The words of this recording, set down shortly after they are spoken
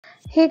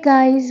Hey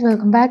guys,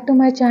 welcome back to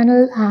my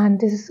channel and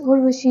this is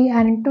Urvashi,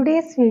 and in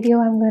today's video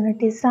I'm going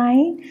to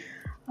design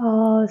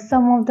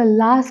some of the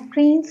last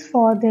screens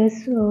for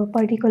this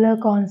particular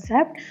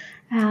concept,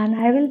 and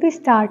I will be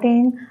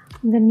starting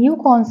the new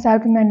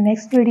concept in my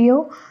next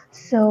video.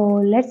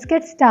 So let's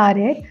get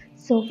started.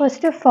 So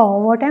first of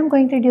all, what I'm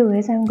going to do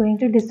is I'm going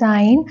to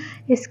design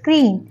a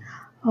screen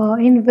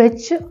in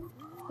which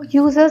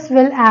users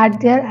will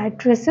add their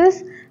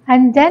addresses,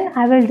 and then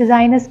I will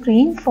design a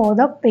screen for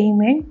the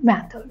payment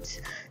methods.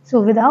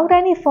 So without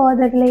any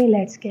further delay,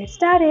 let's get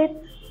started.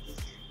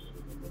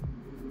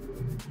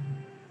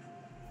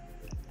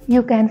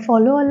 You can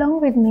follow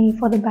along with me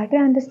for the better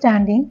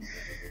understanding.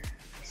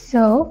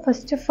 So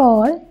first of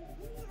all,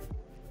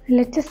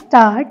 let's just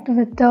start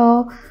with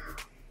the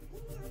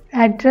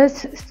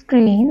address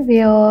screen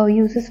where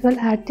users will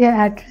add their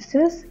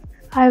addresses.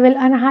 I will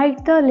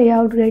unhide the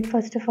layout grid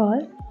first of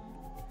all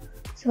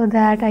so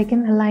that I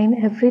can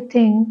align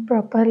everything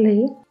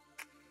properly.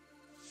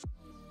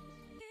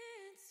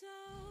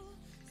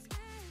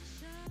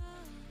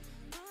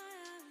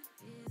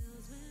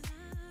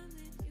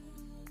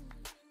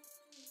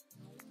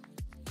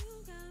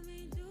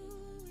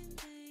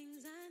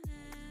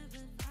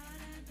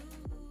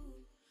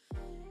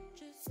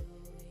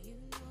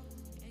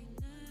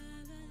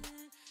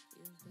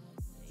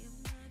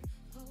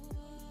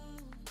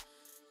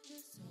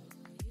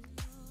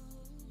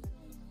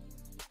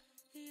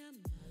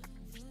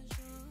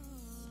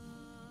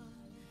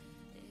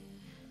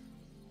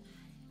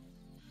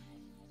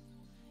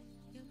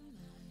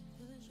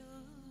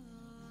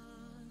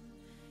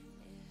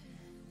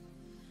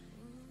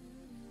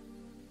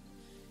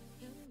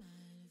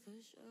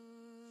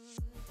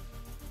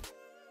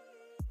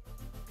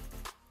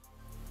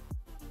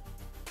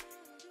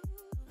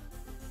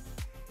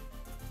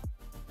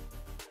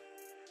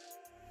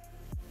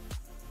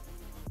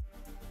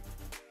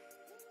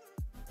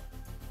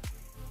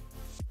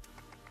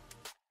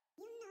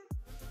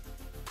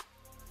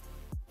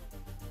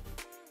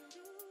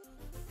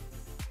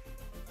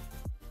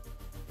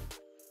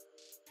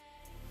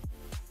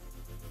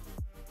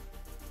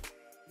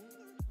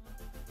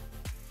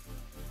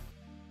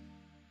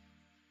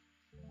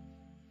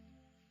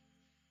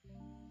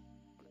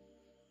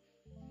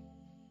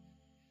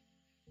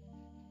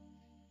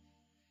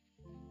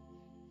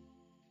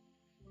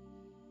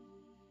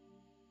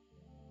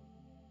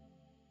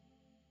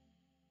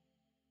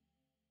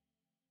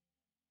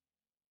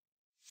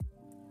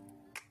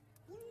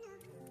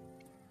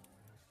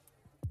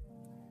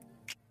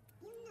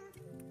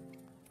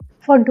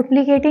 For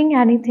duplicating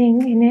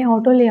anything in a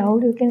auto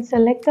layout, you can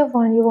select the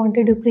one you want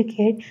to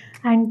duplicate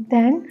and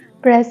then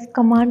press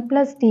Command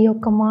plus D or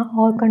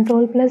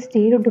Control plus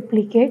D to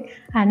duplicate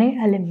any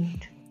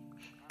element.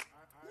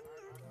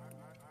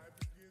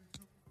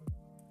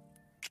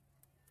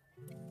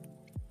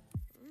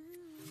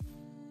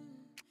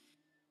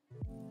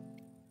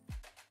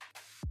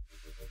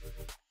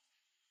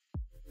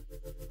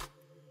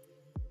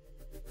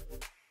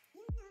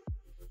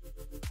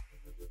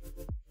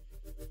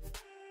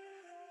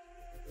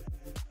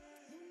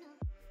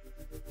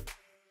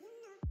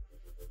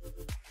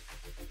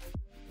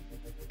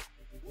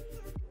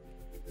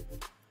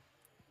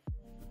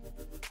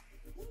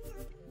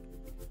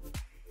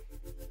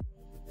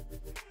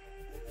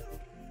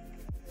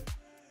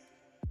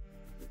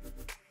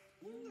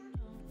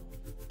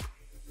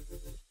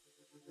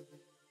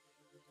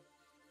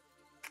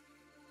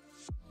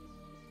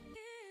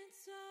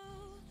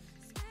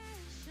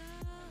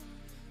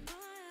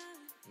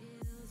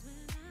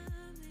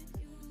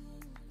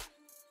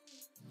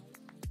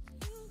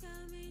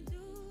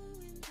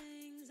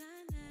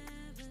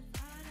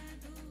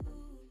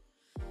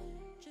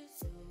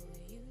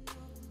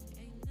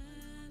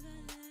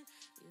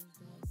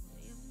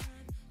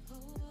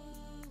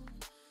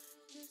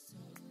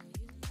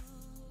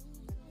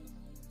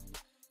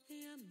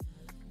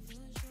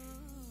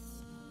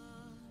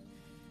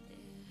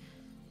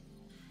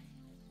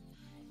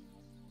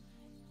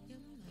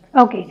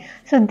 Okay,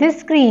 so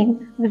this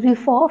screen will be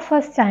for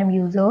first time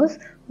users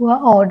who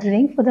are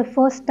ordering for the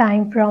first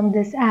time from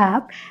this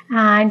app,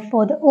 and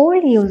for the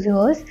old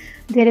users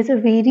there is a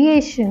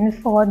variation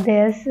for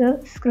this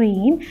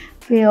screen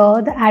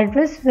where the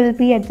address will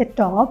be at the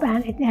top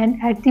and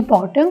at the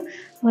bottom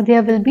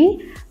there will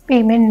be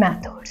payment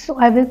methods. So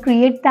I will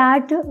create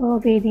that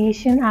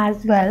variation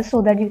as well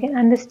so that you can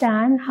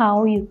understand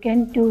how you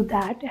can do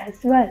that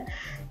as well.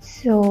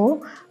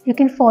 So you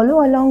can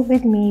follow along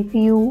with me if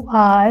you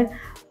are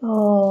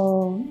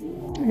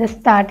just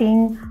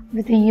starting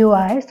with the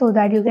UI so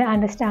that you can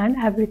understand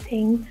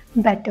everything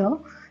better.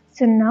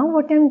 So now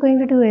what I'm going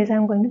to do is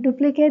I'm going to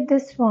duplicate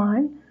this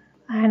one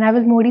and I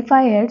will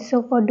modify it.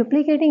 So for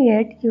duplicating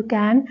it, you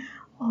can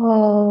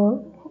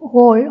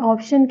hold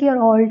Option key or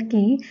Alt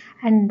key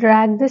and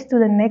drag this to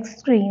the next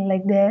screen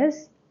like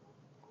this.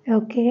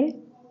 Okay.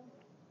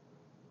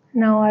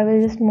 Now I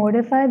will just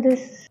modify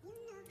this.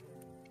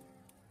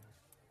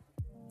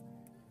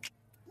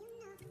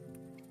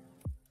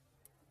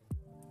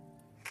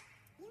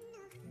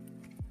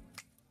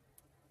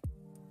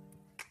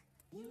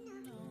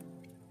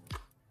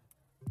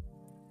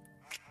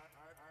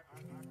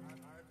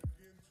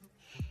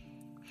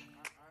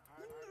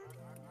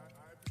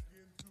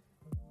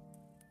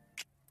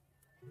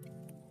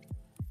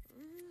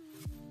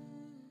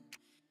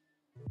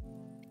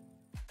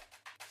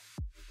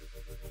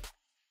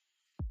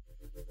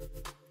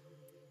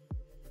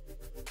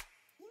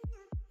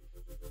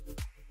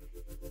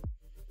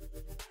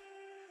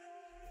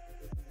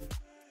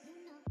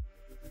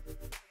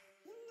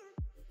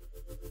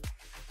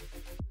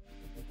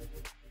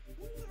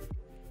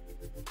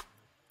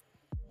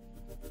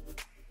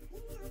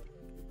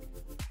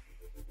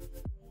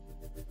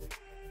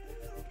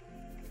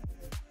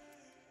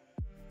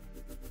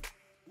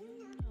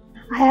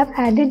 I have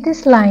added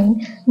this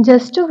line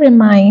just to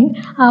remind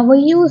our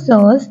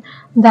users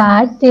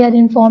that their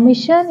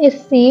information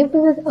is saved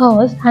with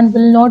us and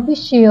will not be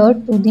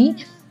shared to the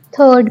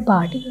third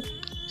party.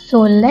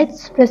 So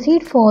let's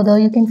proceed further.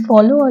 You can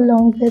follow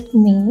along with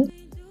me.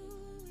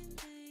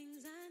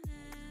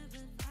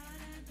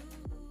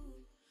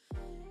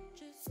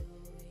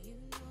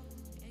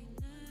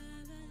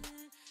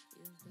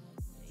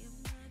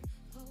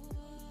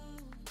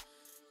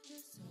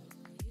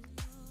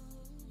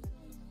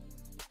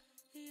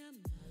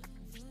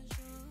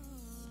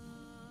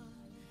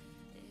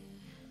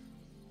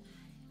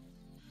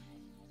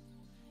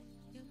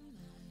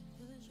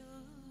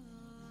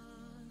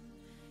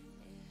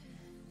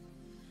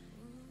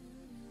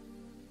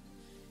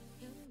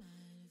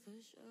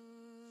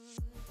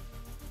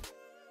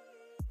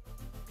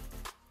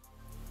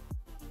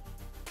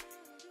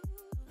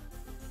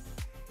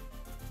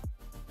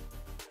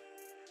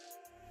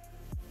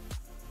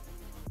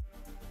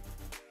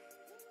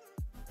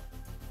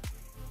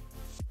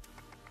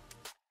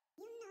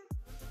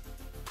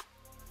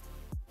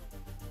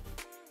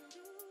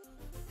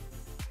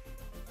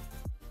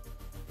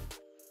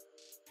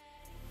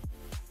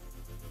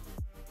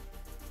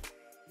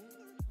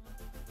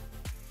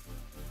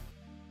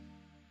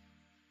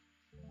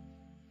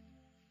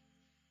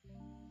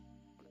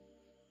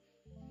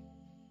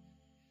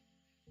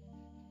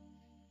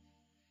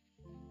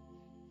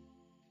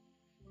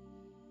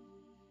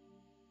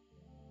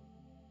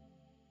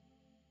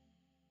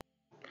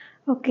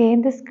 Okay,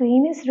 the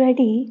screen is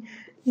ready.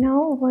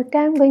 Now what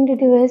I'm going to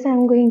do is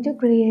I'm going to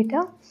create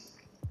a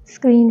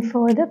screen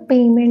for the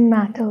payment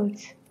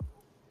methods.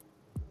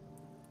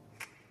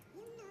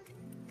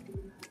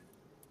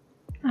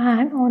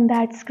 And on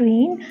that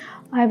screen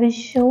I will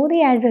show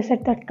the address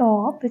at the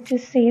top which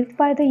is saved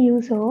by the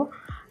user,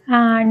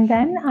 and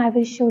then I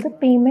will show the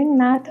payment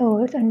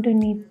methods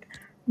underneath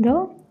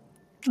the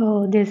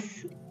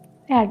this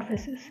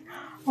addresses.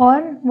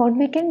 Or what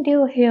we can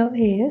do here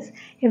is,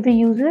 if the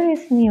user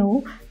is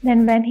new,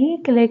 then when he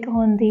click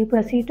on the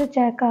proceed to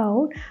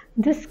checkout,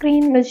 this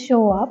screen will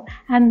show up,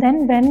 and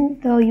then when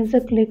the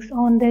user clicks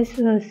on this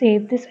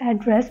save this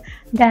address,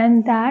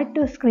 then that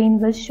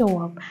screen will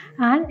show up.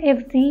 And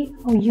if the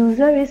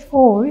user is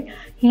old,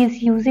 he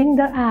is using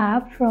the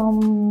app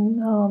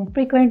from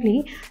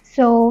frequently,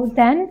 so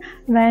then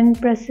when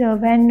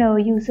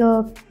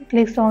user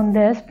clicks on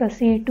this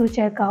proceed to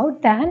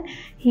checkout, then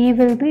he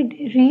will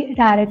be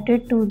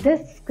redirected to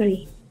this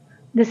screen,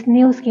 this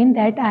new screen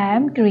that I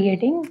am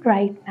creating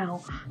right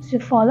now. So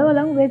follow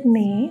along with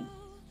me.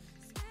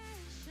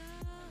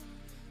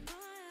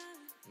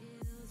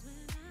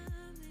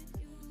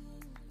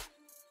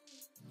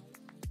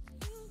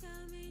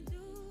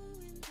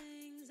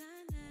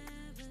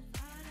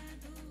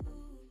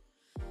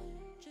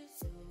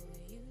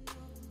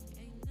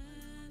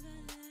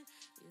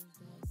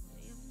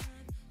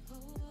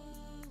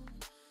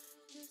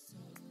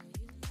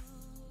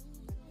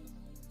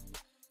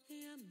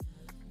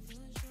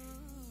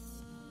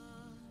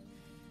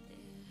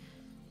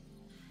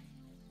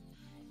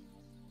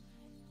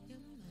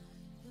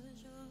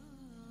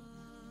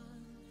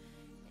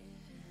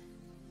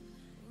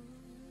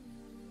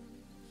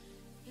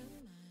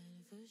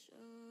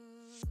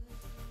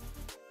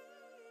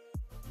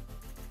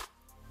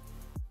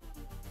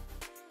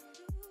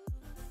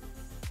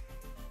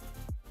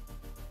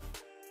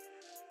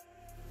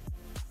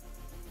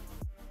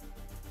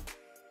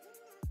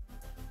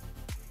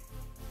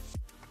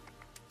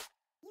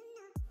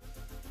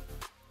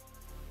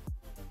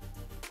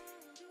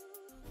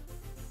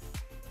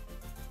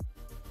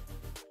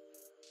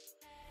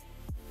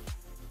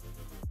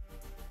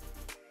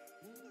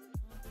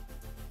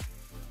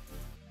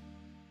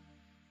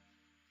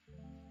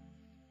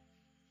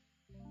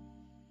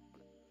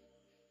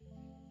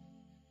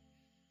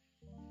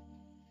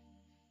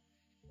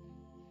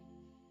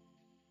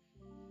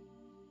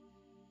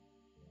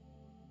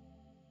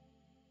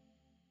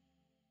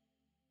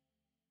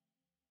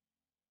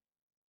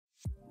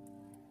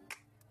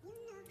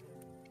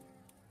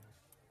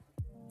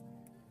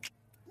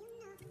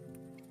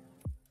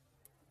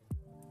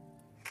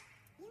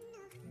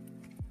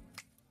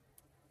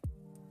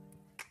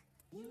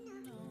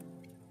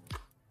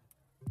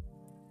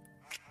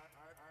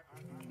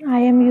 I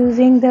am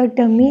using the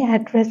dummy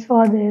address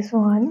for this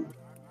one.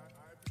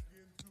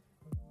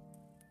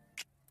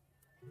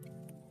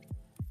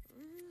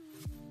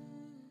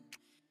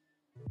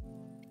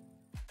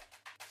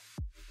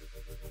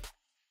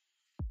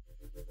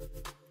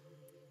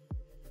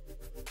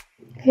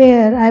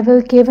 Here I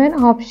will give an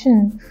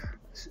option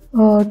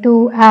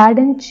to add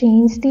and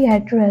change the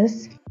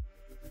address.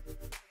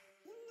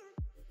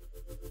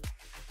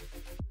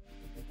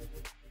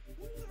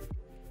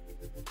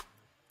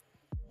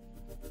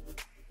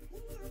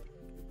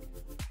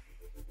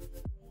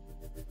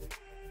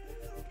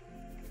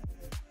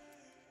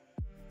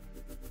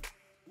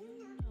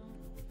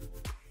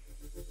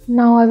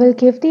 Now I will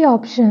give the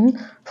option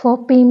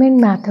for payment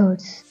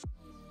methods.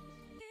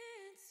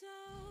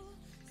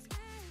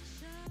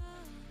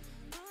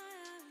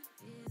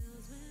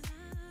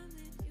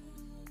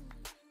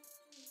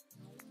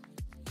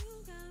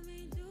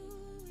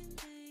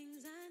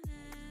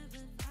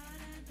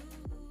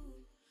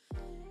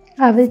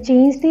 I will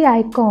change the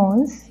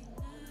icons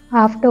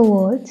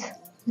afterwards.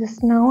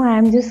 Just now I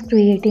am just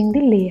creating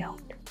the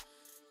layout.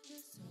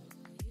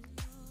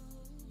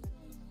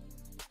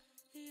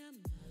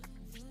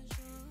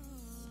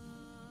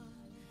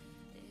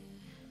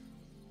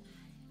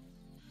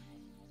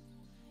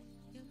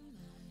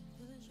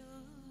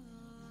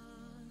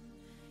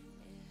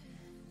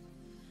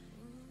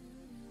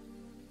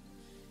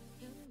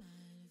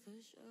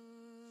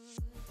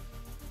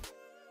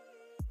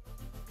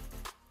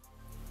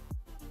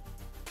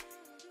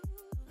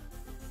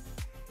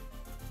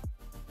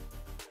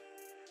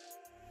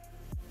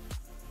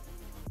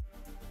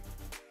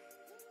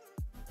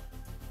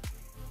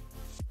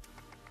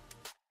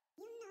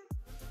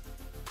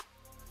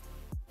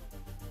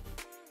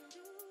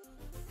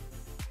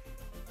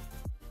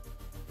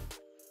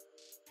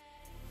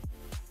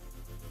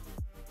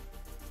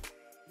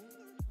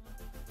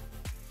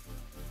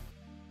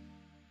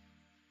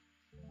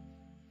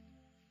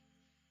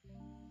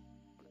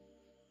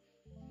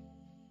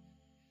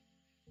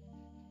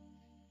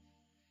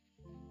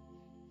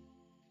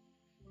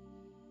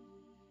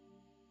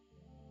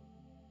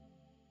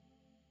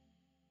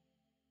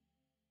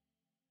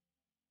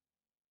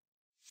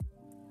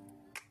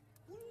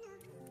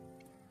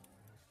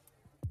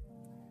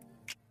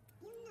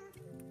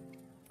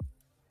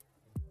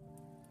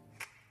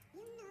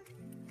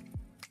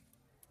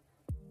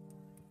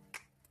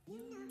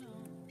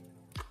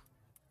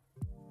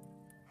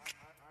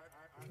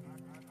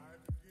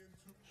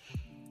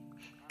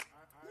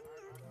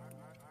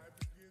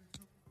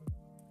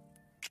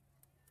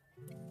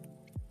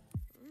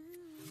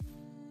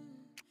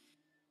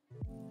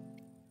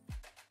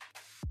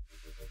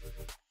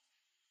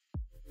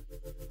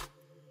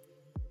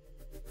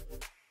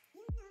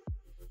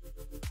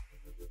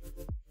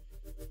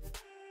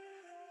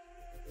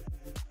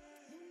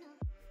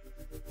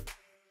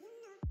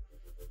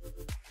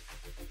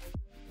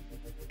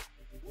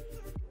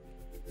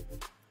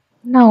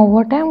 Now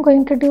what I'm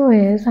going to do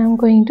is I'm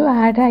going to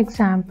add an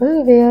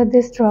example where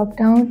this drop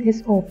down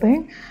is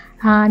open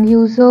and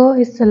user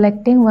is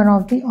selecting one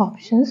of the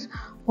options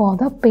for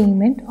the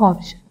payment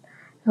option.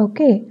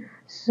 Okay,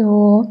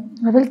 so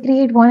I will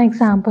create one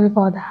example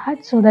for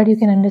that so that you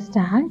can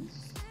understand.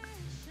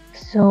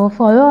 So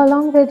follow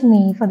along with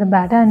me for the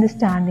better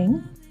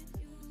understanding.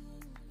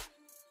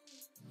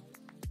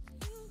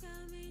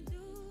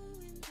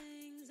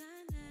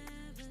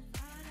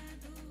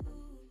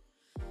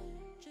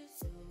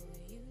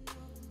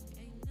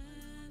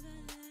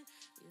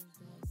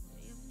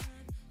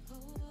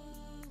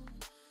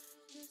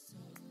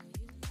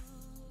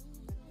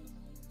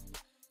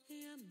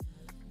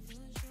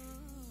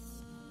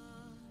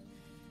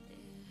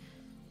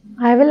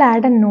 I will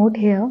add a note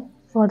here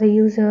for the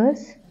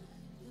users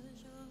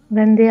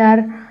when they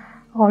are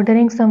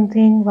ordering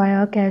something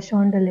via cash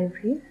on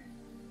delivery.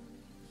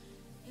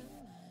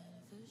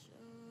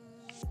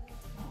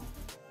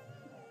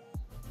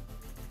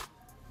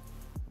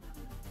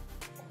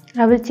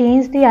 I will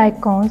change the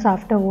icons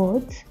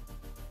afterwards.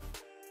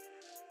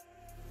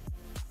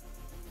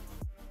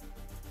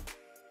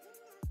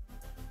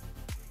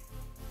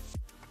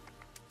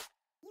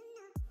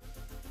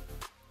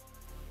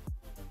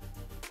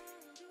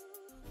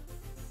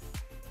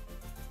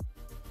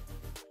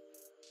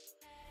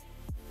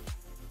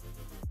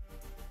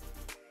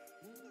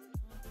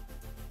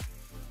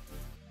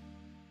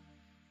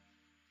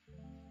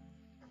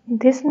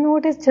 This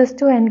note is just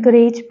to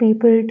encourage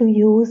people to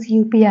use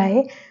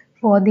UPI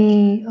for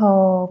the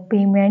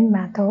payment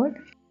method.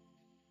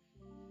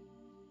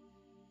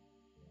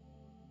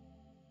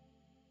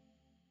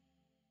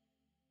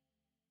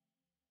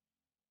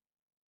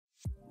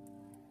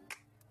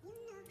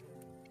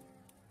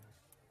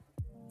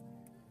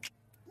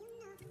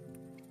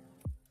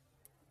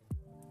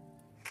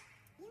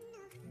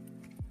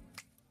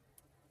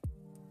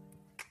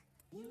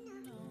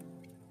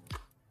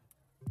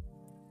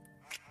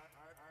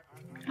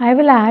 I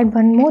will add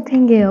one more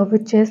thing here,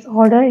 which is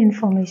order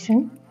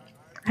information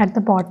at the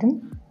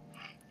bottom.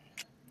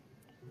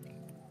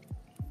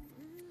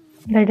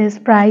 That is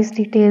price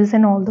details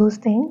and all those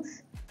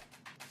things,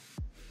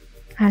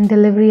 and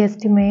delivery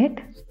estimate.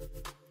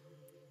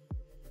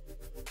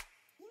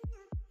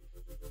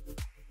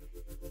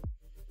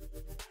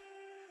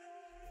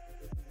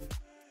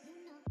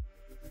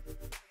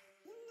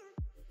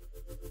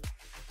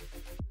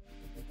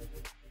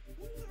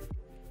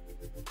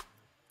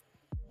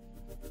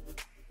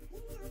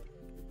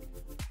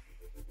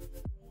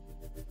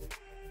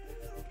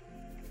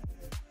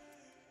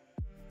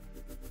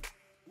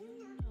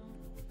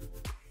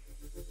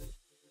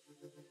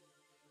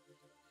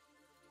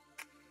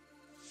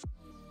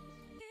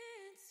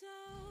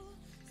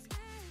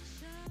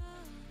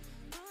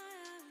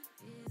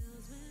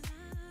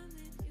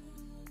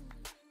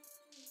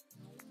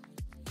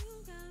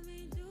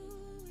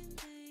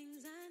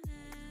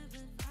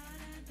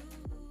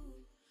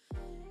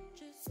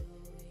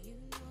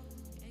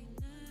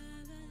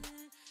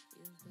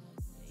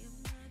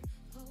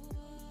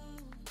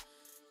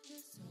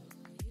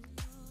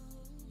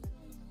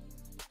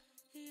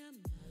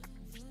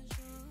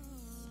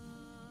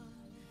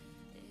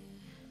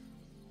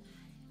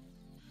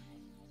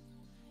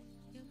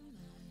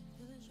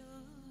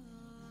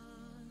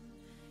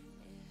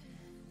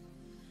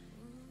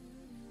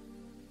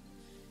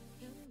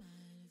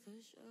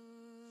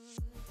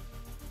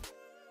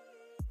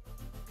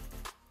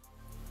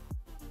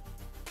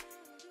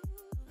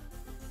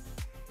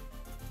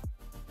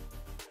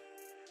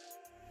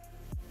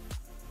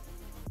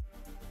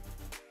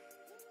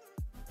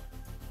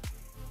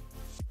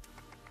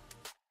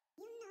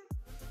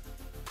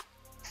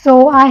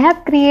 So I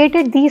have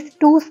created these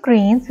two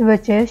screens,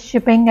 which is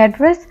shipping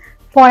address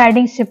for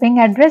adding shipping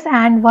address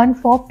and one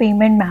for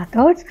payment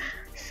methods.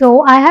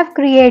 So I have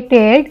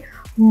created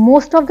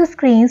most of the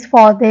screens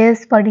for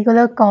this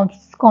particular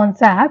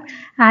concept,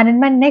 and in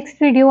my next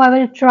video I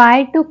will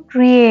try to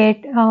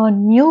create a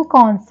new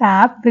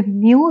concept with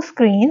new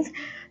screens.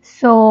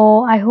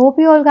 So I hope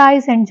you all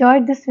guys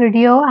enjoyed this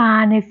video,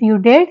 and if you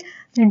did,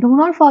 then do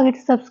not forget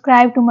to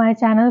subscribe to my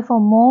channel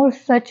for more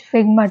such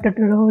Figma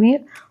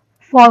tutorials,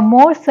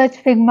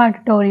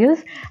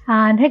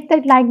 and hit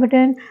that like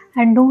button,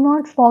 and do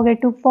not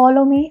forget to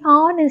follow me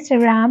on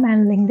Instagram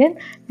and LinkedIn.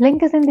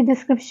 Link is in the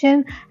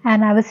description,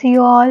 and I will see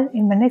you all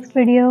in my next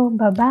video.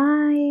 Bye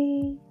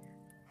bye.